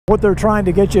what they're trying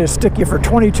to get you to stick you for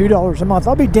 $22 a month.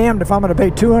 I'll be damned if I'm going to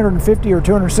pay $250 or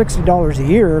 $260 a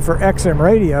year for XM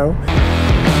radio.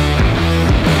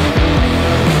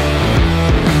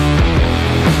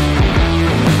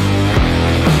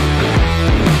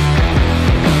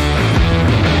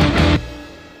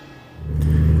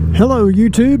 Hello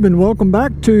YouTube, and welcome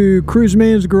back to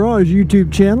Cruiseman's Garage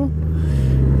YouTube channel.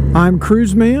 I'm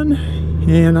Cruiseman,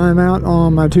 and I'm out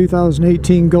on my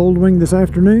 2018 Goldwing this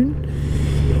afternoon.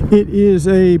 It is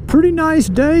a pretty nice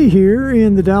day here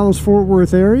in the Dallas-Fort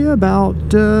Worth area, about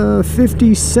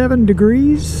 57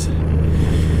 degrees.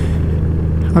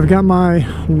 I've got my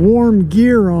warm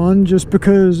gear on just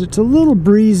because it's a little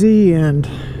breezy, and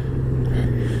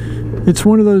it's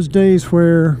one of those days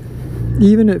where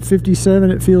even at 57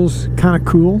 it feels kind of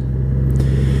cool.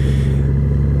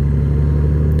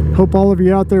 Hope all of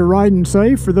you out there riding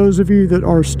safe, for those of you that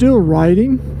are still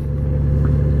riding.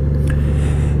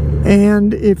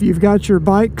 And if you've got your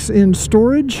bikes in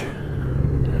storage,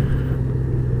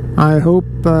 I hope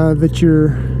that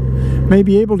you're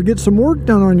maybe able to get some work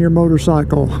done on your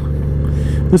motorcycle.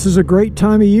 This is a great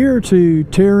time of year to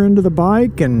tear into the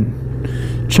bike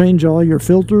and change all your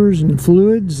filters and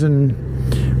fluids and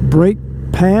brake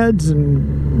pads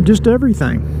and just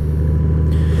everything.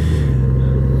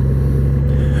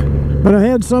 But I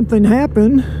had something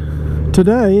happen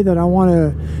today that I want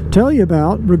to tell you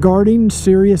about regarding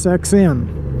Sirius XM.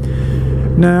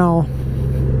 Now,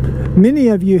 many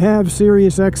of you have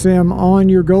Sirius XM on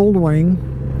your Goldwing,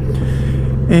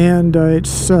 and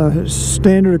it's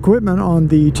standard equipment on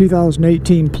the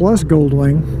 2018 Plus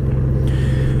Goldwing.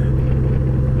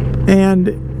 And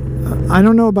I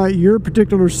don't know about your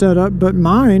particular setup, but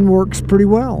mine works pretty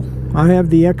well. I have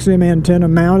the XM antenna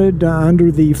mounted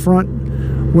under the front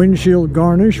windshield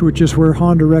garnish, which is where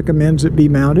Honda recommends it be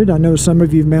mounted. I know some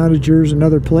of you have mounted yours in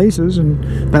other places, and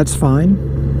that's fine.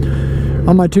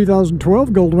 On my 2012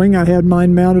 Goldwing, I had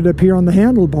mine mounted up here on the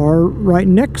handlebar right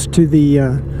next to the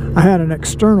I had an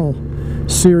external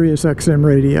Sirius XM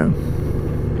radio.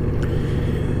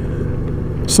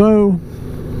 So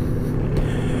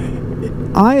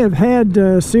I have had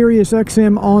Sirius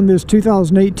XM on this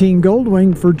 2018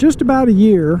 Goldwing for just about a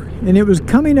year, and it was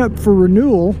coming up for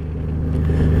renewal.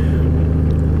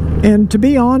 And to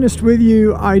be honest with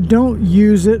you, I don't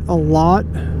use it a lot.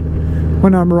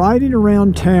 When I'm riding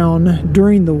around town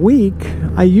during the week,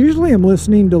 I usually am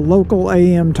listening to local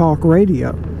AM talk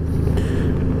radio.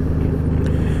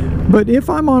 But if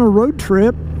I'm on a road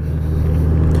trip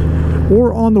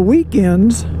or on the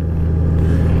weekends,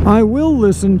 I will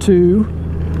listen to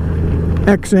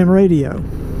XM radio.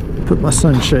 Put my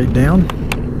sunshade down.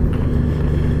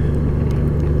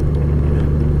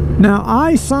 Now,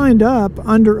 I signed up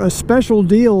under a special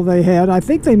deal they had. I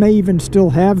think they may even still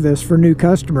have this for new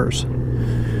customers.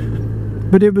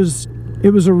 But it was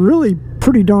a really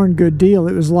pretty darn good deal.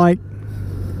 It was like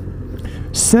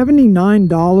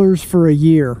 $79 for a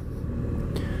year.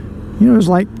 You know, it was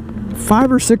like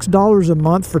 $5 or $6 a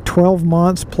month for 12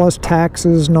 months plus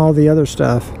taxes and all the other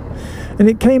stuff. And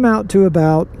it came out to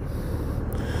about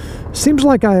seems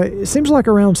like around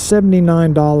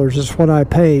 $79 is what I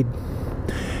paid.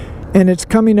 And it's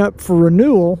coming up for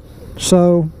renewal,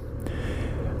 so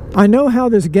I know how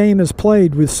this game is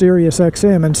played with Sirius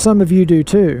XM, and some of you do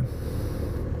too.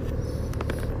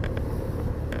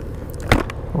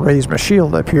 Raise my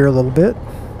shield up here a little bit.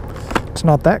 It's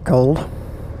not that cold.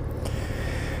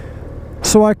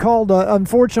 So I called,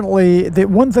 unfortunately, the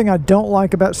one thing I don't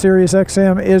like about Sirius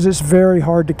XM is it's very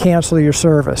hard to cancel your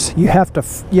service. You have to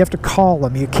call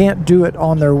them. You can't do it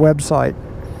on their website.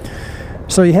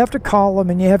 So you have to call them,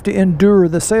 and you have to endure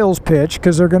the sales pitch,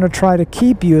 because they're going to try to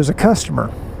keep you as a customer.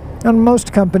 And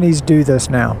most companies do this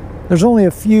now. There's only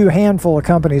a few handful of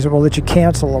companies that will let you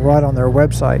cancel right on their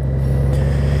website.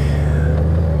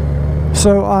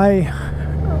 So I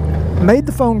made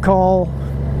the phone call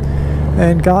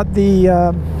and got the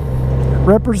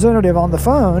representative on the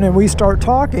phone, and we start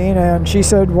talking, and she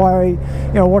said,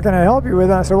 what can I help you with?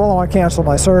 And I said, well, I want to cancel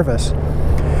my service.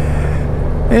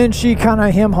 And she kind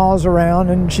of hem-haws around,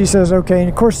 and she says, okay. And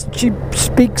of course, she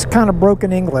speaks kind of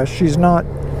broken English. She's not,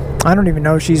 I don't even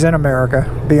know if she's in America,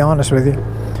 to be honest with you.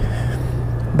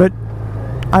 But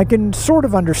I can sort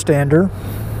of understand her.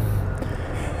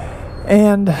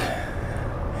 And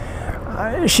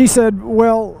she said,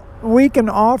 well, we can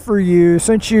offer you,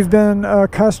 since you've been a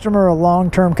customer, a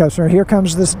long-term customer, here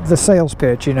comes the sales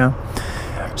pitch, you know.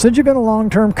 Since you've been a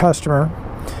long-term customer,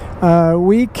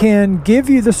 we can give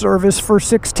you the service for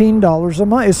 $16 a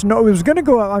month. It was going to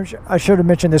go up. I should have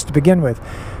mentioned this to begin with.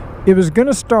 It was going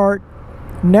to start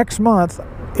next month.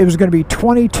 It was going to be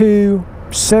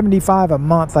 $22.75 a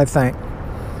month, I think.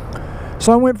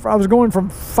 So I was going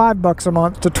from $5 a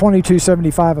month to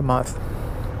 $22.75 a month.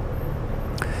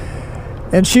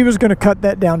 And she was going to cut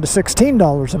that down to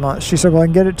 $16 a month. She said, well, I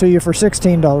can get it to you for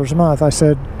 $16 a month. I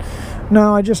said,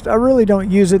 no, I really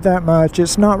don't use it that much.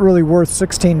 It's not really worth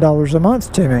 $16 a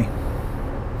month to me.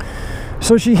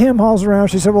 So she hem-haws around.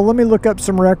 She said, well, let me look up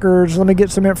some records. Let me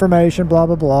get some information, blah,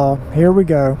 blah, blah. Here we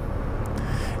go.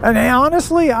 And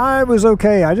honestly, I was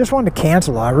okay. I just wanted to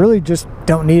cancel it. I really just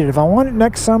don't need it. If I want it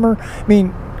next summer, I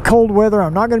mean, cold weather,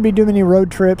 I'm not going to be doing any road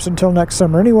trips until next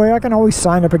summer anyway. I can always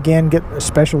sign up again, get a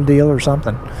special deal or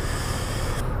something.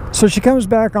 So she comes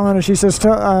back on and she says,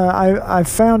 I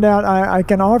found out I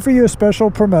can offer you a special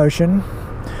promotion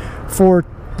for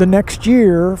the next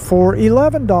year for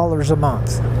 $11 a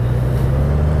month.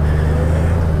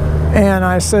 And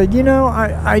I said, you know,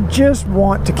 I just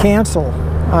want to cancel.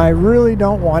 I really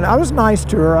don't want it. I was nice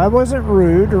to her. I wasn't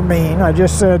rude or mean. I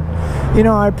just said, you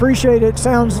know, I appreciate it.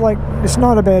 Sounds like it's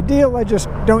not a bad deal. I just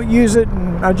don't use it,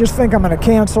 and I just think I'm going to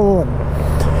cancel,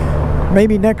 and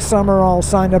maybe next summer I'll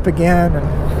sign up again.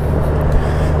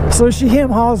 And so she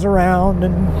hem-haws around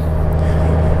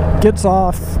and gets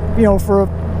off, you know,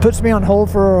 puts me on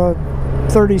hold for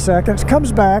 30 seconds,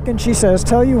 comes back, and she says,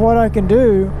 tell you what I can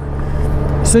do.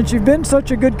 Since you've been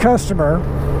such a good customer,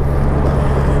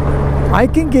 I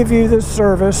can give you this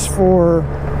service for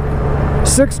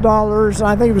 $6,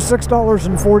 I think it was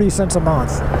 $6.40 a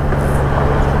month.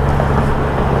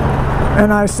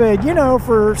 And I said, you know,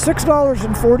 for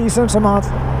 $6.40 a month,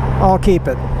 I'll keep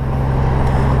it.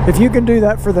 If you can do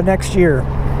that for the next year.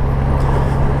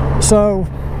 So,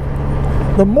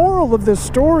 the moral of this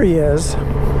story is,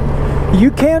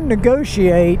 you can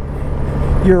negotiate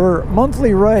your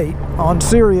monthly rate on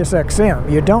Sirius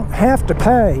XM. You don't have to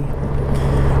pay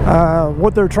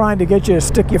what they're trying to get you to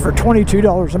stick you for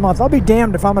 $22 a month. I'll be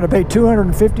damned if I'm going to pay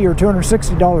 $250 or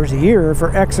 $260 a year for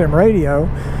XM radio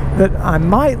that I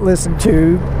might listen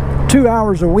to 2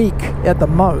 hours a week at the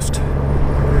most.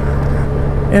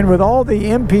 And with all the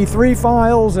MP3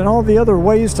 files and all the other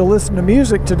ways to listen to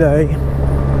music today,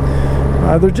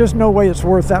 there's just no way it's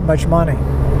worth that much money.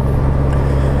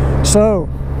 So,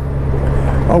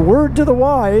 a word to the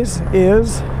wise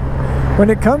is, when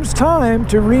it comes time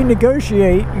to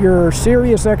renegotiate your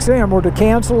Sirius XM or to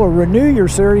cancel or renew your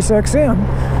Sirius XM,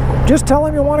 just tell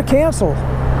them you want to cancel.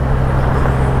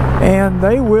 And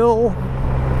they will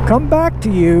come back to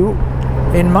you.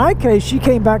 In my case, she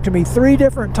came back to me 3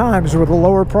 different times with a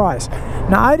lower price.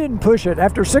 Now, I didn't push it.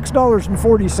 After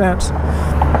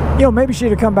 $6.40, you know, maybe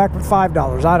she'd have come back with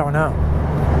 $5. I don't know.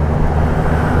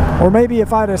 Or maybe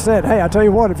if I'd have said, hey, I tell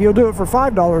you what, if you'll do it for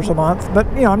 $5 a month, but,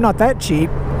 you know, I'm not that cheap.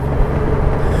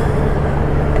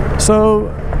 So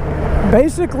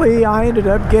basically, I ended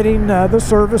up getting the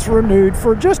service renewed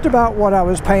for just about what I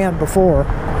was paying before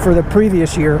for the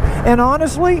previous year. And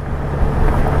honestly,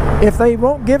 if they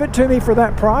won't give it to me for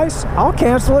that price, I'll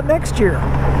cancel it next year.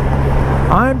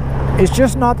 It's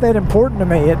just not that important to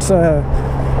me. It's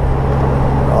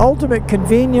ultimate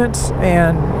convenience,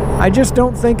 and I just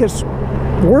don't think it's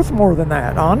worth more than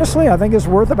that. Honestly, I think it's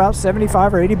worth about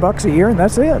 $75 or $80 a year, and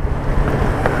that's it.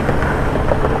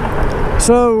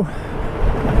 So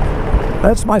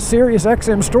that's my Sirius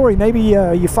XM story. Maybe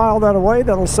you file that away.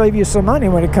 That'll save you some money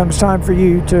when it comes time for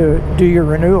you to do your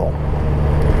renewal.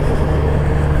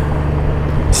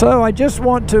 So I just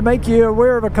want to make you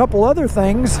aware of a couple other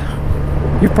things.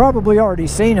 You've probably already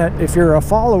seen it if you're a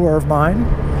follower of mine.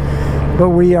 But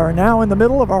we are now in the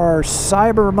middle of our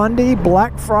Cyber Monday,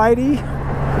 Black Friday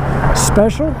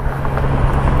special.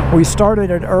 We started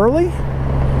it early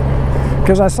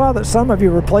because I saw that some of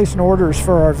you were placing orders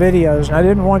for our videos, and I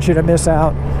didn't want you to miss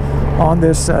out on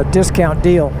this discount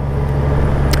deal.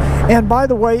 And by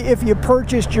the way, if you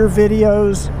purchased your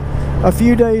videos a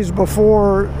few days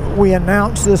before we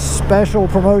announced this special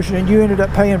promotion and you ended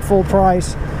up paying full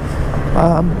price,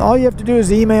 all you have to do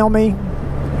is email me,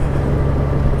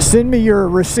 send me your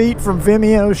receipt from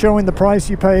Vimeo showing the price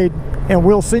you paid, and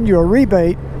we'll send you a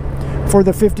rebate for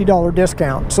the $50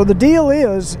 discount. So the deal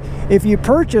is, if you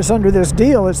purchase under this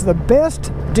deal, it's the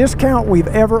best discount we've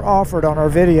ever offered on our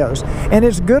videos. And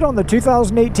it's good on the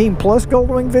 2018 Plus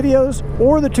Goldwing videos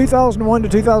or the 2001 to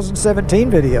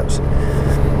 2017 videos.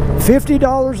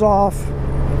 $50 off.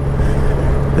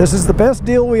 This is the best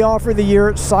deal we offer the year.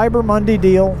 It's Cyber Monday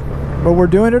deal, but we're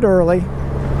doing it early.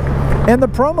 And the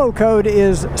promo code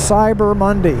is Cyber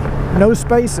Monday, no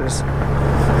spaces.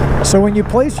 So when you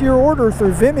place your order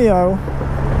through Vimeo,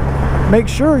 make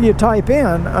sure you type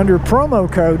in, under promo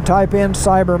code, type in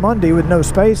Cyber Monday with no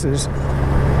spaces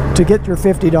to get your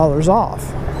 $50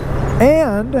 off.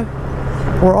 And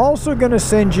we're also going to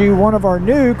send you one of our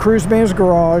new Cruiseman's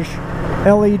Garage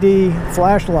LED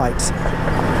flashlights.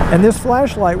 And this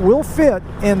flashlight will fit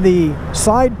in the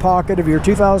side pocket of your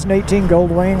 2018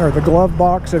 Goldwing or the glove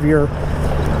box of your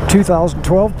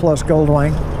 2012 Plus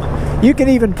Goldwing. You can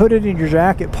even put it in your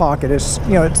jacket pocket. It's,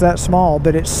 you know, it's that small,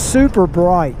 but it's super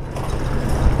bright.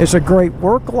 It's a great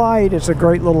work light. It's a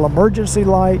great little emergency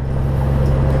light.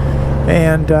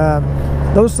 And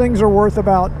those things are worth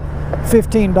about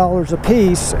 $15 a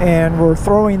piece, and we're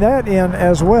throwing that in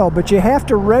as well. But you have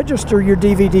to register your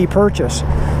DVD purchase.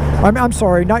 I'm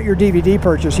sorry, not your DVD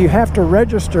purchase. You have to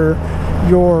register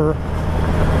your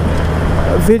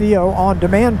video on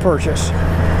demand purchase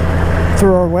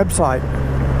through our website.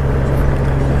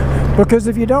 Because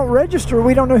if you don't register,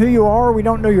 we don't know who you are, we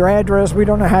don't know your address, we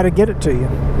don't know how to get it to you.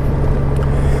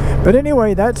 But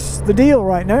anyway, that's the deal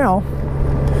right now.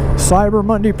 Cyber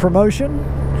Monday promotion,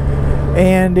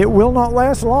 and it will not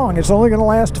last long. It's only going to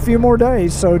last a few more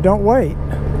days, so don't wait.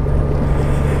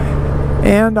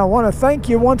 And I want to thank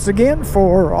you once again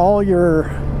for all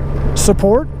your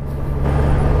support.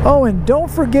 Oh, and don't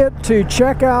forget to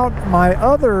check out my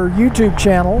other YouTube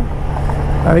channel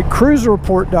at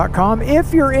cruisereport.com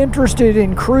if you're interested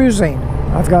in cruising.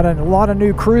 I've got a lot of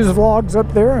new cruise vlogs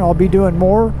up there, and I'll be doing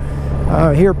more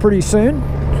here pretty soon.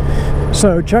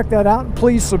 So check that out, and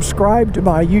please subscribe to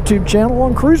my YouTube channel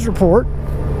on Cruise Report.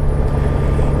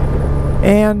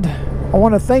 And I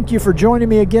want to thank you for joining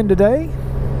me again today.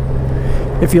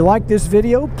 If you like this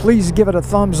video, please give it a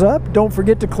thumbs up. Don't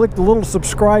forget to click the little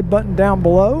subscribe button down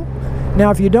below. Now,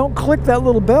 if you don't click that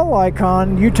little bell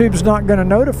icon, YouTube's not going to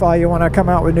notify you when I come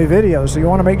out with new videos. So you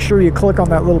want to make sure you click on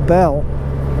that little bell.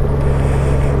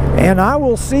 And I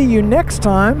will see you next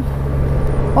time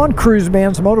on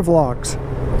Cruiseman's Motovlogs.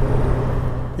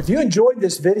 If you enjoyed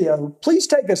this video, please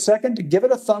take a second to give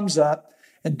it a thumbs up,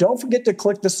 and don't forget to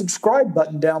click the subscribe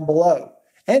button down below.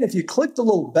 And if you click the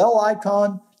little bell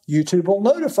icon, YouTube will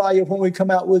notify you when we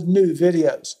come out with new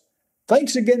videos.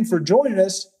 Thanks again for joining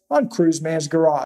us on Cruiseman's Garage.